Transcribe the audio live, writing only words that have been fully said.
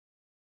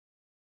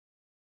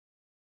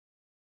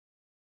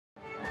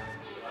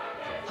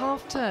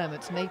Half-term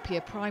at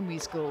Napier Primary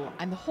School,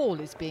 and the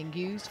hall is being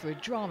used for a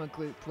drama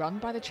group run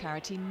by the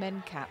charity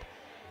MenCap.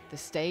 The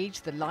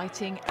stage, the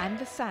lighting and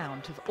the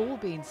sound have all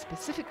been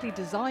specifically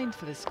designed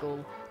for the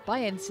school by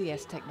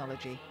NCS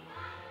Technology.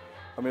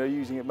 I mean, are you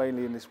using it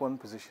mainly in this one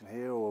position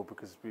here, or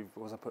because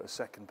I put a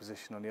second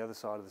position on the other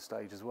side of the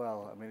stage as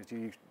well? I mean, are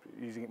you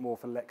using it more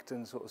for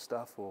lectern sort of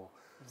stuff, or?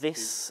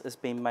 This has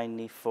been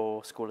mainly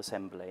for school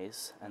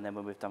assemblies, and then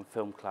when we've done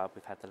film club,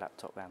 we've had the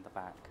laptop round the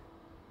back.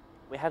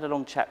 We had a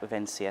long chat with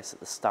NCS at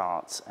the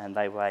start, and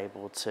they were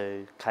able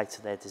to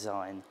cater their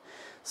design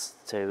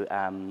to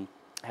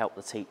help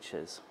the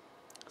teachers.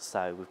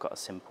 So we've got a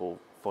simple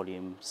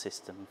volume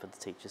system for the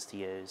teachers to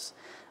use.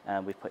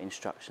 We've put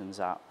instructions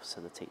up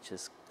so the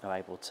teachers are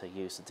able to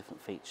use the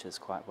different features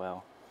quite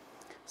well.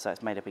 So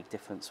it's made a big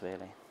difference,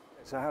 really.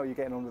 So how are you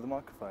getting on with the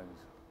microphones?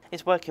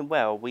 It's working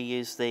well. We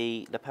use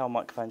the lapel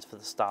microphones for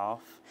the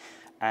staff,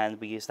 and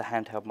we use the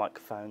handheld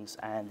microphones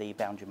and the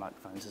boundary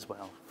microphones as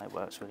well. It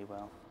works really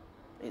well.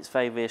 It's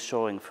very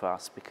reassuring for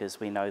us because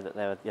we know that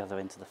they're at the other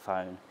end of the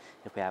phone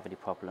if we have any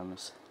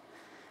problems,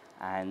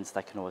 and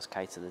they can always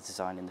cater the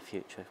design in the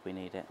future if we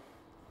need it.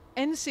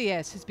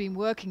 NCS has been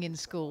working in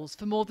schools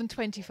for more than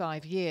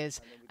 25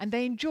 years, and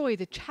they enjoy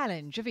the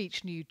challenge of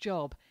each new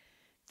job.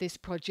 This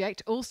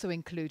project also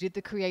included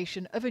the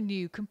creation of a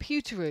new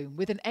computer room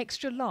with an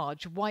extra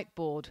large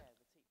whiteboard.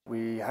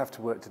 We have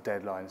to work to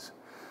deadlines.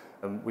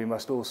 We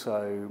must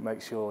also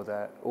make sure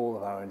that all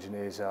of our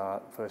engineers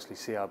are firstly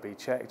CRB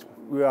checked.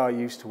 We are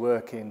used to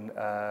working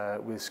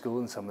with school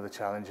and some of the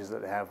challenges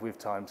that they have with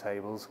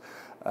timetables,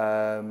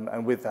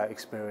 and with that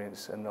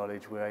experience and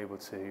knowledge we're able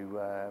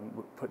to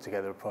put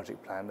together a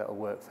project plan that will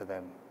work for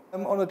them.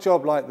 On a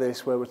job like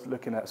this, where we're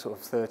looking at sort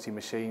of 30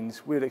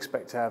 machines, we'd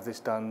expect to have this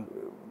done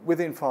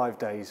within 5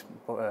 days.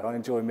 I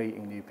enjoy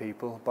meeting new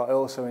people, but I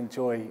also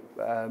enjoy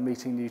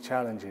meeting new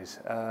challenges.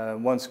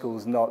 One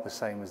school's not the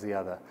same as the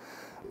other.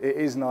 It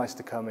is nice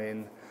to come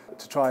in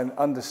to try and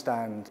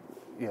understand,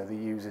 the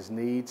user's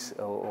needs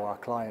or our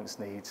client's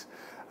needs,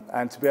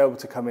 and to be able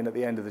to come in at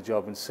the end of the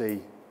job and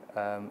see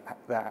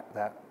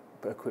that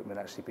equipment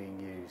actually being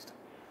used.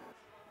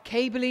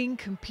 Cabling,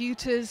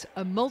 computers,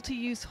 a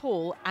multi-use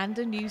hall and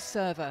a new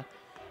server.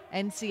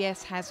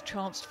 NCS has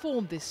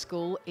transformed this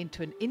school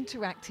into an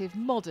interactive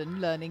modern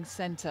learning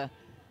centre.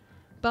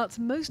 But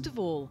most of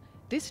all,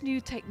 this new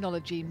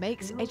technology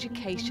makes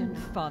education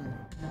fun.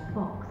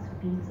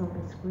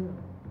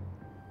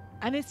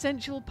 An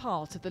essential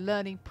part of the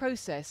learning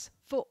process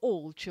for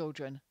all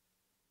children.